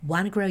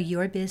Want to grow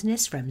your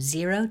business from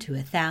 0 to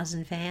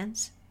 1,000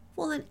 fans?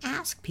 Well, then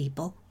ask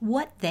people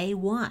what they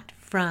want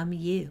from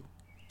you.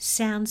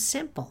 Sounds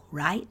simple,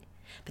 right?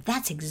 But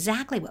that's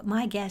exactly what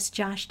my guest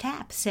Josh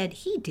Tapp said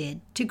he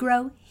did to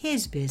grow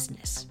his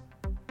business.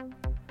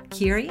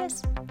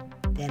 Curious?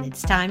 Then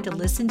it's time to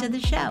listen to the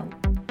show.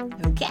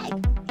 Okay,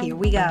 here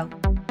we go.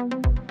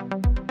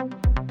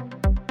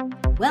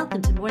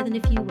 Welcome to More Than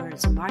a Few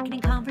Words, a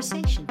marketing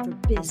conversation for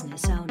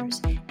business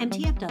owners.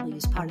 MTFW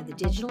is part of the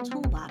Digital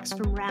Toolbox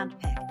from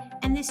Roundpeg,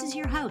 and this is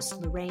your host,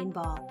 Lorraine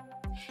Ball.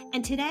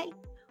 And today,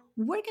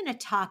 we're going to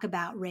talk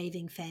about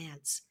raving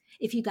fans.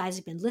 If you guys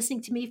have been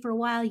listening to me for a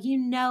while, you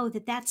know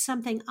that that's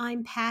something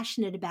I'm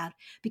passionate about,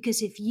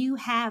 because if you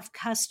have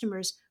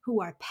customers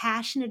who are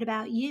passionate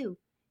about you,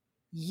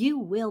 you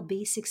will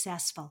be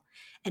successful.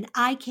 And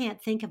I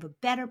can't think of a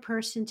better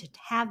person to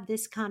have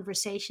this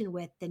conversation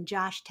with than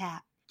Josh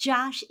Tapp.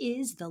 Josh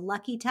is the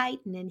lucky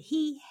titan, and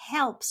he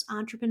helps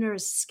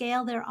entrepreneurs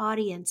scale their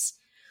audience,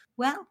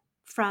 well,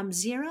 from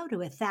 0 to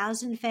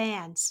 1,000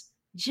 fans.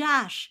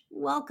 Josh,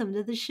 welcome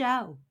to the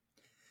show.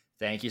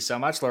 Thank you so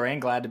much,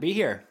 Lorraine. Glad to be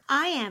here.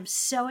 I am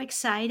so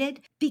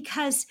excited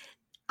because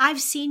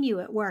I've seen you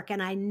at work,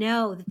 and I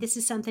know that this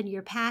is something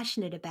you're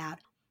passionate about.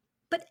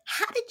 But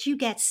how did you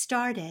get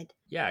started?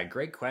 Yeah,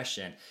 great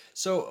question.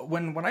 So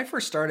when I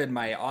first started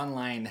my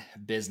online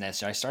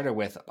business, I started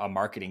with a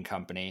marketing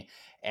company,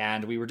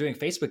 and we were doing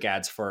Facebook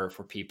ads for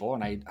people,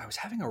 and I was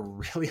having a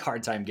really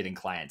hard time getting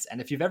clients. And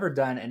if you've ever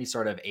done any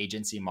sort of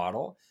agency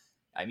model,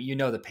 I mean, you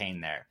know the pain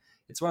there.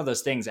 It's one of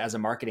those things as a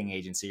marketing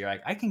agency, you're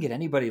like, I can get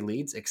anybody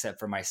leads except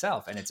for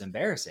myself, and it's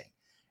embarrassing.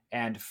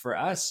 And for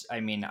us,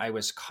 I mean, I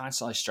was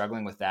constantly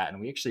struggling with that,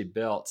 and we actually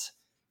built,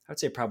 I would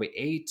say, probably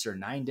 8 or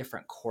 9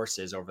 different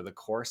courses over the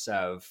course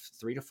of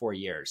 3 to 4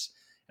 years.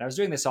 And I was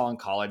doing this all in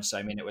college. So,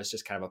 I mean, it was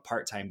just kind of a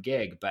part-time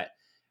gig, but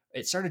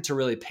it started to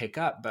really pick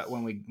up. But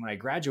when I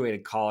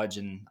graduated college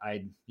and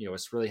I,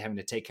 was really having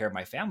to take care of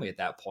my family at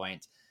that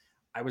point,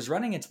 I was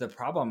running into the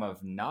problem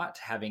of not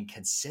having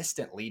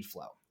consistent lead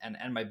flow. And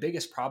my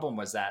biggest problem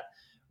was that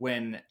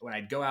when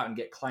I'd go out and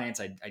get clients,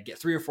 I'd get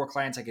 3 or 4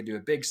 clients, I could do a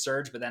big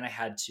surge, but then I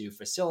had to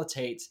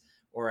facilitate,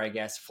 or I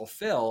guess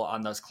fulfill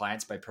on those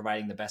clients by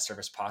providing the best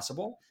service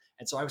possible.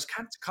 And so I was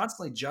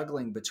constantly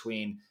juggling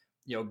between,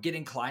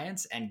 getting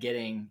clients and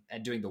doing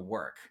the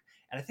work.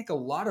 And I think a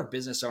lot of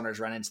business owners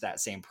run into that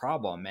same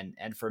problem.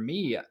 And for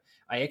me,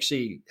 I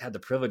actually had the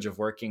privilege of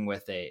working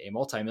with a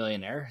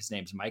multimillionaire. His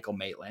name's Michael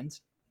Maitland.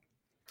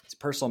 He's a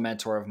personal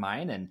mentor of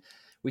mine. And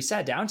we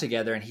sat down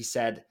together, and he's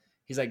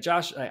like,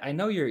 Josh, I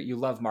know you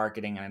love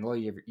marketing, and I know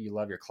you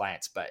love your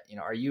clients, but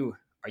are you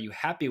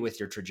happy with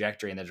your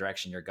trajectory and the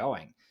direction you're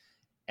going?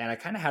 And I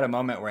kind of had a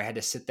moment where I had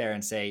to sit there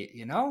and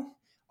say,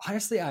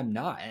 honestly, I'm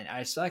not. And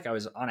I felt like I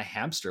was on a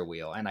hamster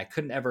wheel, and I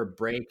couldn't ever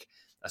break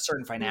a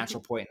certain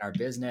financial point in our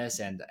business.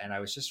 And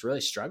I was just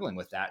really struggling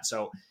with that.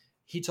 So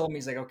he told me,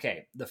 he's like,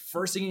 okay, the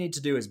first thing you need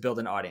to do is build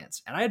an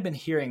audience. And I had been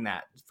hearing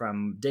that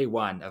from day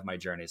one of my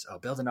journeys. Oh,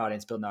 build an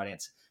audience.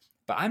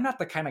 But I'm not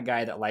the kind of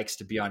guy that likes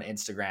to be on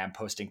Instagram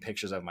posting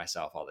pictures of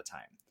myself all the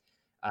time.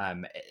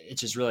 It's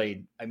just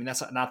really, I mean,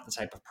 that's not the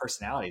type of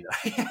personality that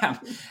I am.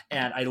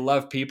 And I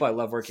love people. I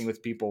love working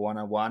with people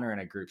one-on-one or in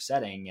a group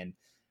setting.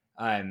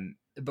 And,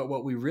 but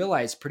what we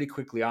realized pretty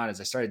quickly on as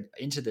I started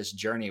into this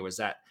journey was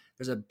that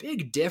there's a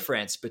big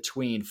difference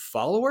between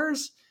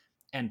followers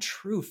and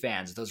true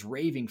fans, those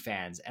raving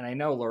fans. And I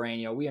know,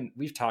 Lorraine,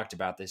 we've talked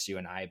about this, you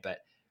and I, but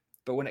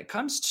when it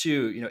comes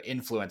to,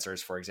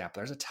 influencers, for example,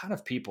 there's a ton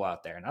of people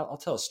out there. And I'll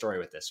tell a story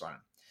with this one.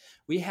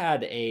 We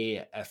had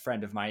a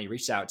friend of mine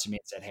reached out to me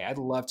and said, hey, I'd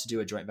love to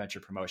do a joint venture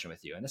promotion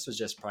with you. And this was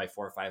just probably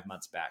 4 or 5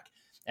 months back.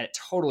 And it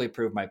totally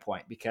proved my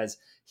point, because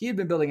he had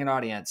been building an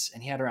audience,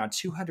 and he had around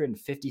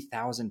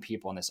 250,000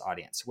 people in this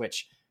audience,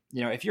 which,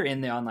 if you're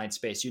in the online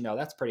space,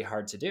 that's pretty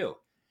hard to do.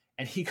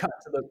 And he got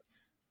to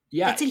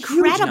That's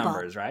incredible. Huge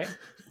numbers, right?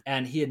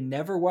 And he had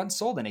never once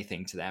sold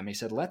anything to them. He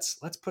said, let's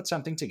put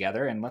something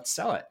together and let's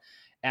sell it.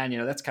 And,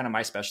 that's kind of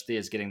my specialty,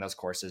 is getting those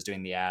courses,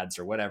 doing the ads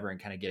or whatever, and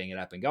kind of getting it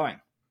up and going.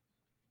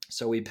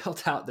 So we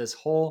built out this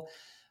whole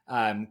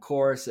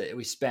course.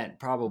 We spent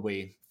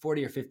probably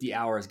 40 or 50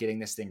 hours getting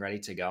this thing ready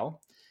to go.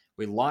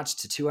 We launched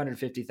to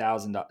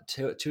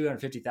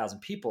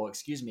 250,000 people,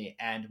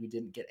 and we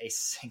didn't get a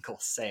single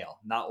sale,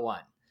 not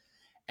one.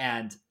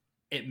 And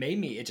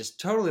it just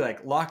totally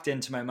locked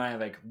into my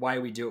mind, why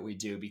we do what we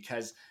do,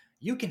 because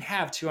you can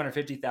have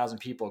 250,000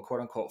 people, quote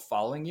unquote,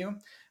 following you,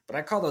 but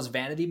I call those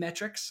vanity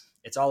metrics.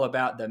 It's all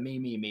about the me.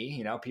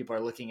 People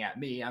are looking at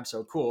me. I'm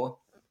so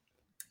cool.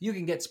 You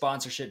can get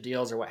sponsorship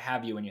deals or what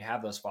have you when you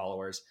have those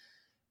followers.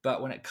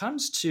 But when it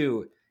comes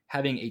to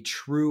having a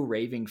true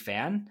raving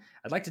fan,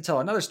 I'd like to tell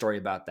another story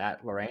about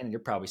that, Lorraine, and you're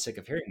probably sick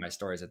of hearing my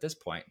stories at this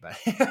point, but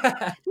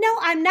No,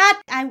 I'm not.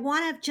 I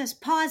want to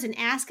just pause and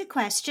ask a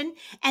question.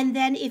 And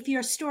then if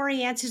your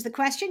story answers the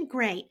question,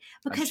 great.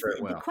 Because sure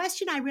the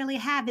question I really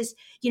have is,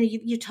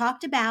 you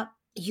talked about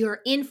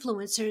your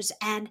influencers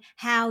and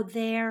how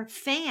their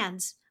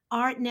fans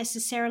aren't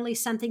necessarily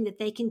something that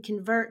they can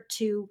convert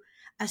to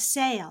a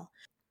sale.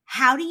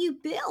 How do you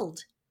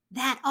build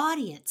that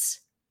audience.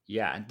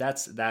 Yeah, and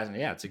that's that.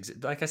 Yeah,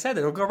 like I said,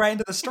 it'll go right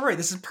into the story.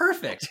 This is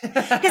perfect because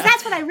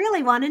that's what I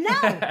really want to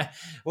know.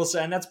 Well, so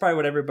and that's probably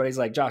what everybody's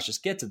like, Josh,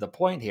 just get to the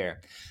point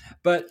here.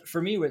 But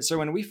for me, so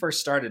when we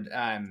first started,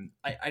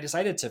 I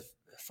decided to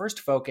first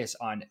focus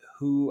on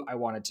who I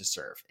wanted to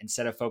serve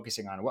instead of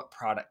focusing on what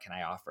product can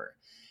I offer,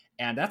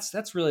 and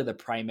that's really the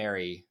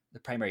primary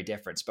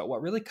difference. But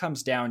what really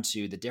comes down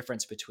to the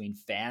difference between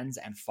fans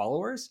and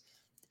followers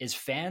is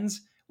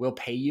fans will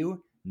pay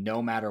you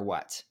no matter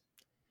what.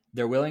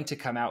 They're willing to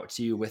come out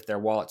to you with their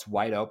wallets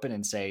wide open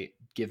and say,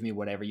 give me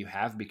whatever you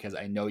have because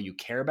I know you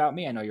care about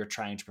me. I know you're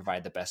trying to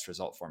provide the best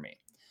result for me.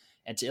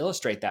 And to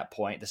illustrate that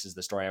point, this is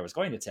the story I was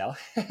going to tell.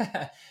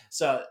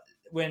 So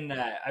when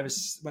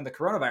the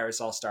coronavirus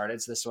all started,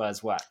 so this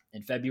was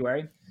in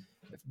February,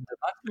 the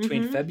month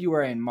between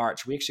February and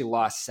March, we actually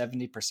lost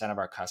 70% of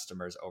our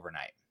customers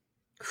overnight,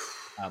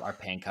 our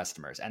paying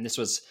customers. And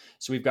so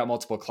we've got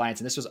multiple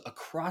clients and this was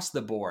across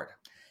the board.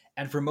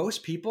 And for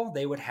most people,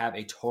 they would have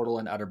a total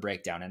and utter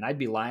breakdown. And I'd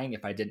be lying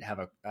if I didn't have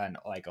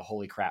a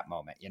holy crap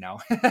moment,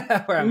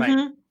 where I'm like,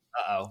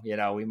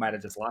 uh-oh, we might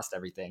have just lost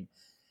everything.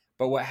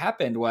 But what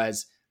happened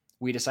was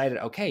we decided,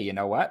 okay, you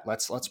know what?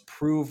 Let's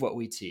prove what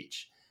we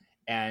teach.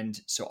 And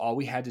so all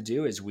we had to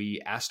do is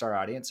we asked our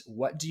audience,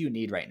 what do you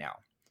need right now?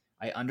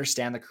 I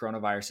understand the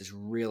coronavirus is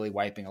really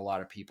wiping a lot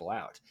of people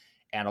out.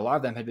 And a lot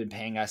of them had been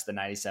paying us the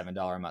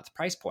 $97 a month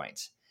price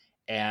point.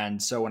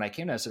 And so when I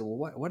came to, I said,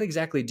 well, what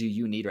exactly do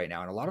you need right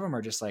now? And a lot of them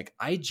are just like,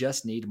 I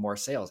just need more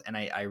sales. And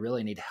I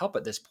really need help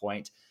at this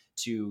point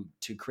to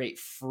create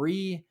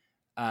free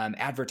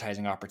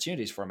advertising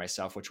opportunities for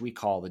myself, which we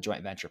call the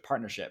joint venture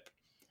partnership.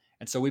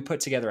 And so we put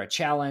together a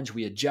challenge.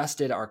 We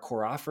adjusted our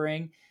core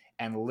offering.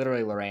 And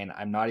literally, Lorraine,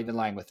 I'm not even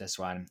lying with this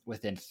one.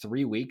 Within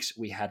 3 weeks,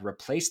 we had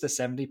replaced the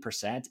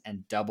 70%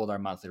 and doubled our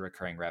monthly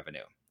recurring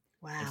revenue.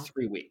 Wow. In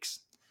 3 weeks.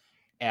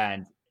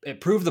 And it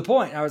proved the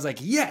point. I was like,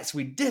 yes,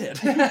 we did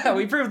it.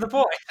 We proved the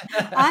point.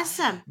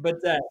 Awesome. But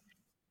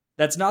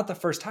that's not the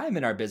first time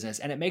in our business.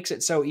 And it makes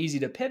it so easy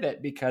to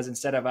pivot because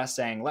instead of us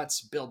saying,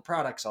 let's build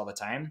products all the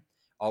time,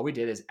 all we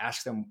did is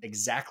ask them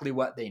exactly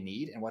what they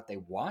need and what they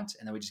want.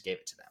 And then we just gave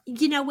it to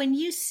them. When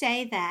you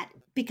say that,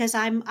 because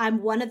I'm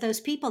one of those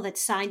people that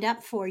signed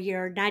up for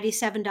your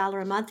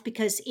 $97 a month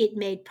because it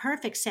made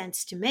perfect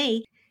sense to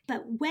me.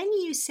 But when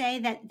you say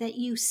that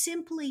you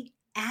simply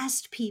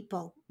asked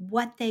people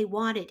what they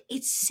wanted,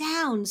 it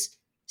sounds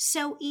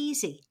so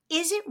easy.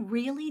 Is it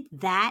really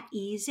that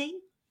easy?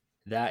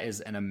 That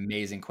is an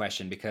amazing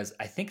question because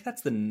I think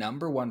that's the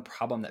number one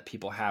problem that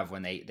people have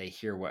when they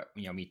hear what,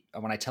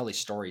 when I tell these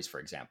stories, for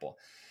example.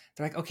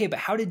 They're like, okay, but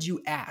how did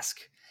you ask?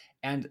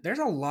 And there's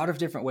a lot of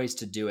different ways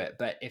to do it.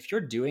 But if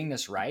you're doing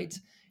this right,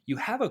 you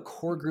have a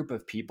core group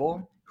of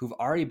people who've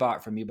already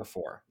bought from you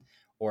before,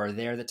 or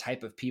they're the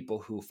type of people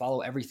who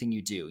follow everything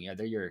you do.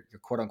 They're your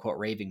quote unquote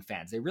raving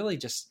fans. They really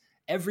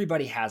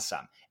everybody has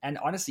some. And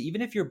honestly,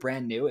 even if you're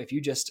brand new, if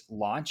you just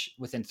launch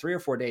within 3 or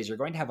 4 days, you're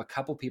going to have a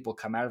couple people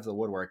come out of the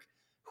woodwork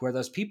who are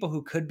those people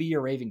who could be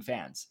your raving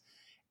fans.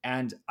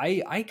 And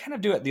I kind of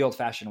do it the old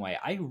fashioned way.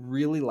 I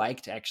really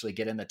like to actually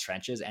get in the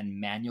trenches and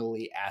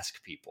manually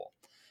ask people.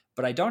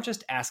 But I don't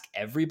just ask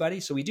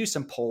everybody. So we do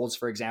some polls,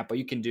 for example.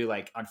 You can do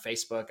like on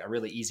Facebook, a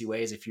really easy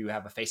way is if you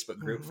have a Facebook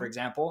group, for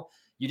example,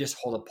 you just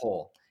hold a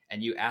poll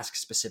and you ask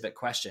specific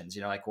questions.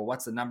 Like, well,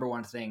 what's the number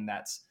one thing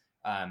that's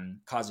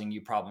causing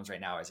you problems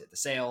right now? Is it the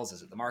sales?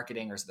 Is it the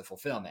marketing? Or is it the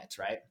fulfillment,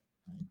 right?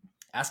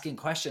 Asking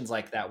questions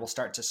like that will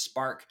start to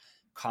spark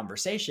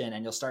conversation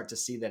and you'll start to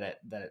see that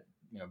it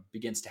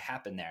begins to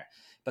happen there.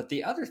 But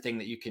the other thing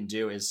that you can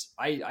do is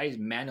I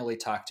manually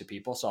talk to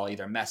people. So I'll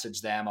either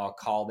message them, I'll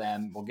call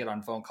them, we'll get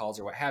on phone calls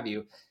or what have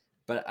you.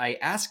 But I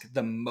ask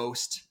the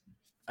most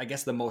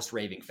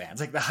raving fans,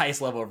 like the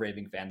highest level of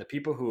raving fan, the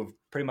people who have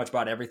pretty much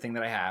bought everything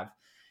that I have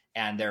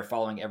and they're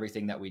following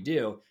everything that we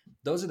do.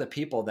 Those are the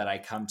people that I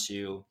come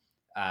to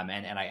and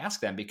I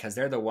ask them because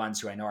they're the ones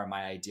who I know are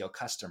my ideal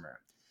customer.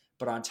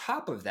 But on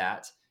top of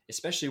that,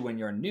 especially when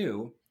you're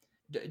new,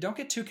 don't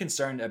get too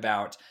concerned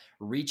about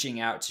reaching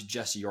out to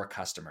just your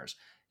customers.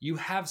 You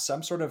have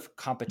some sort of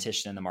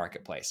competition in the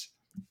marketplace.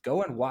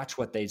 Go and watch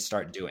what they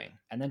start doing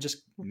and then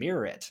just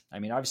mirror it. I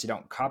mean, obviously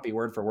don't copy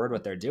word for word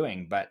what they're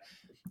doing. But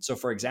so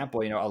for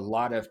example, a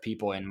lot of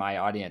people in my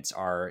audience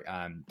are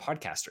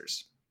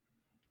podcasters.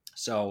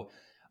 So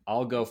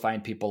I'll go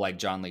find people like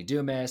John Lee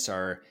Dumas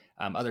or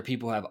other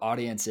people who have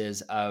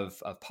audiences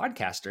of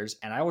podcasters,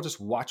 and I will just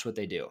watch what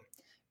they do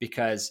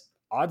because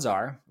odds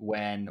are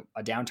when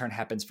a downturn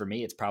happens for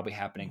me, it's probably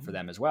happening for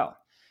them as well.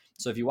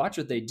 So if you watch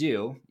what they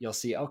do, you'll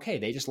see, okay,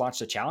 they just launched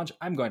a challenge.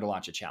 I'm going to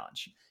launch a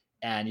challenge.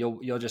 And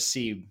you'll just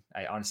see,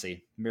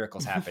 honestly,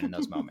 miracles happen in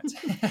those moments.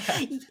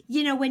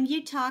 When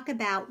you talk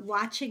about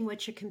watching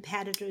what your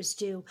competitors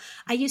do,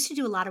 I used to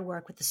do a lot of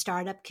work with the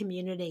startup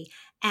community,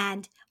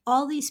 and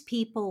all these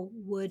people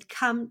would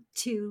come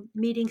to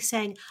meetings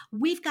saying,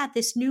 we've got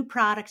this new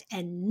product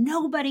and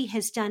nobody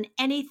has done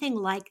anything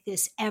like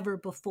this ever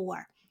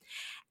before.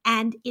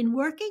 And in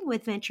working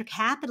with venture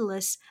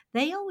capitalists,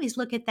 they always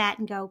look at that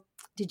and go,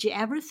 did you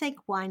ever think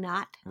why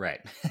not?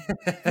 Right.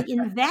 The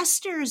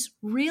investors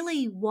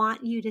really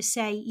want you to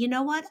say, you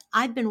know what?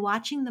 I've been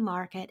watching the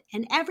market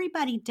and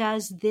everybody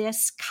does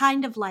this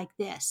kind of like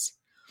this.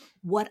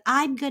 What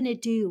I'm going to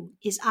do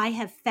is I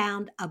have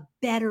found a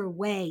better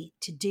way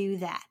to do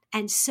that.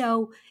 And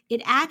so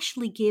it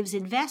actually gives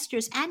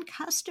investors and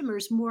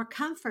customers more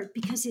comfort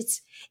because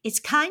it's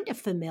kind of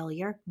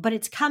familiar, but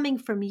it's coming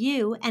from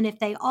you. And if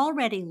they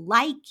already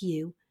like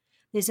you,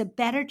 there's a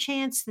better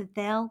chance that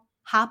they'll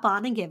hop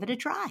on and give it a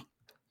try.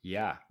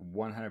 Yeah,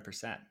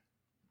 100%.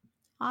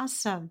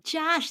 Awesome.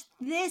 Josh,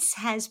 this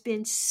has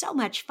been so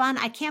much fun.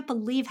 I can't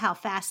believe how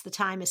fast the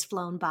time has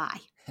flown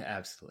by.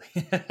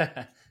 Absolutely.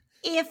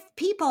 If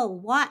people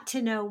want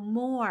to know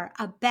more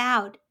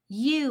about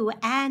you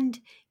and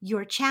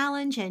your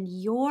challenge and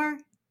your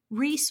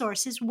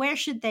resources, where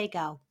should they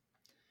go?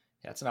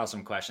 Yeah, that's an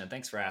awesome question.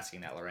 Thanks for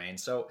asking that, Lorraine.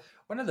 So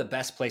one of the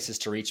best places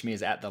to reach me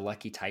is at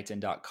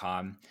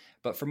theluckytitan.com.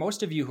 But for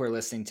most of you who are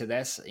listening to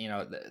this,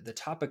 the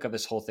topic of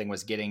this whole thing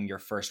was getting your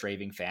first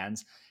raving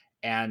fans.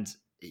 And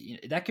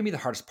that can be the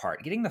hardest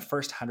part. Getting the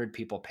first 100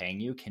 people paying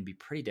you can be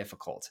pretty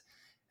difficult.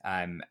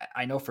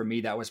 I know for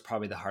me, that was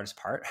probably the hardest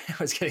part,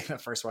 was getting the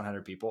first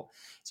 100 people.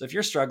 So if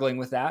you're struggling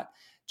with that,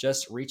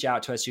 just reach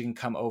out to us. You can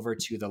come over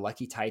to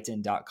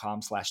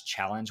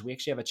theluckytitan.com/challenge. We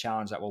actually have a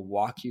challenge that will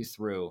walk you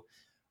through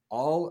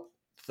all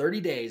 30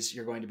 days.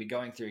 You're going to be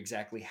going through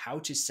exactly how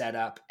to set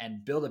up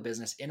and build a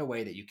business in a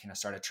way that you can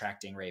start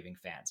attracting raving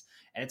fans.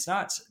 And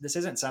this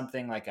isn't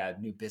something like a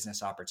new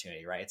business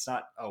opportunity, right? It's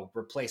not,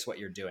 replace what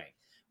you're doing.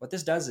 What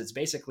this does is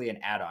basically an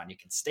add-on. You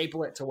can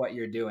staple it to what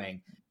you're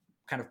doing,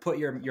 kind of put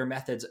your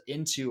methods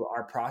into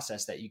our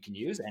process that you can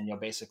use, and you'll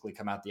basically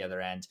come out the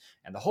other end.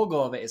 And the whole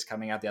goal of it is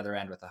coming out the other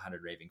end with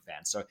 100 raving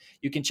fans. So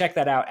you can check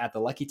that out at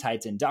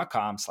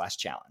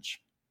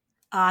theluckytitan.com/challenge.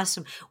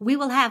 Awesome. We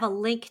will have a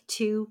link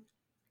to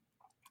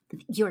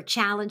your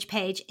challenge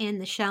page in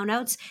the show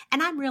notes.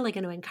 And I'm really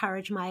going to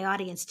encourage my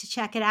audience to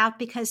check it out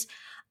because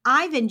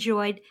I've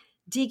enjoyed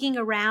digging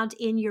around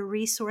in your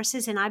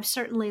resources, and I'm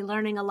certainly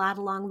learning a lot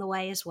along the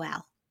way as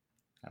well.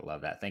 I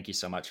love that. Thank you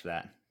so much for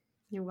that.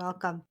 You're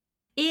welcome.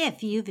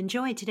 If you've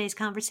enjoyed today's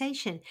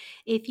conversation,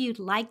 if you'd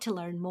like to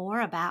learn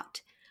more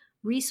about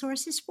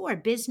resources for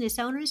business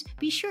owners,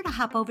 be sure to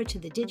hop over to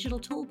the Digital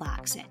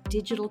Toolbox at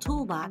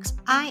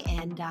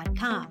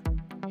digitaltoolboxin.com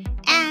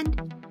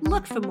and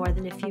look for More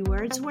Than a Few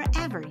Words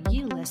wherever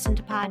you listen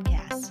to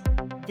podcasts.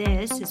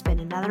 This has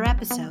been another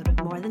episode of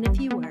More Than a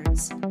Few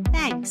Words.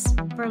 Thanks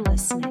for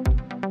listening.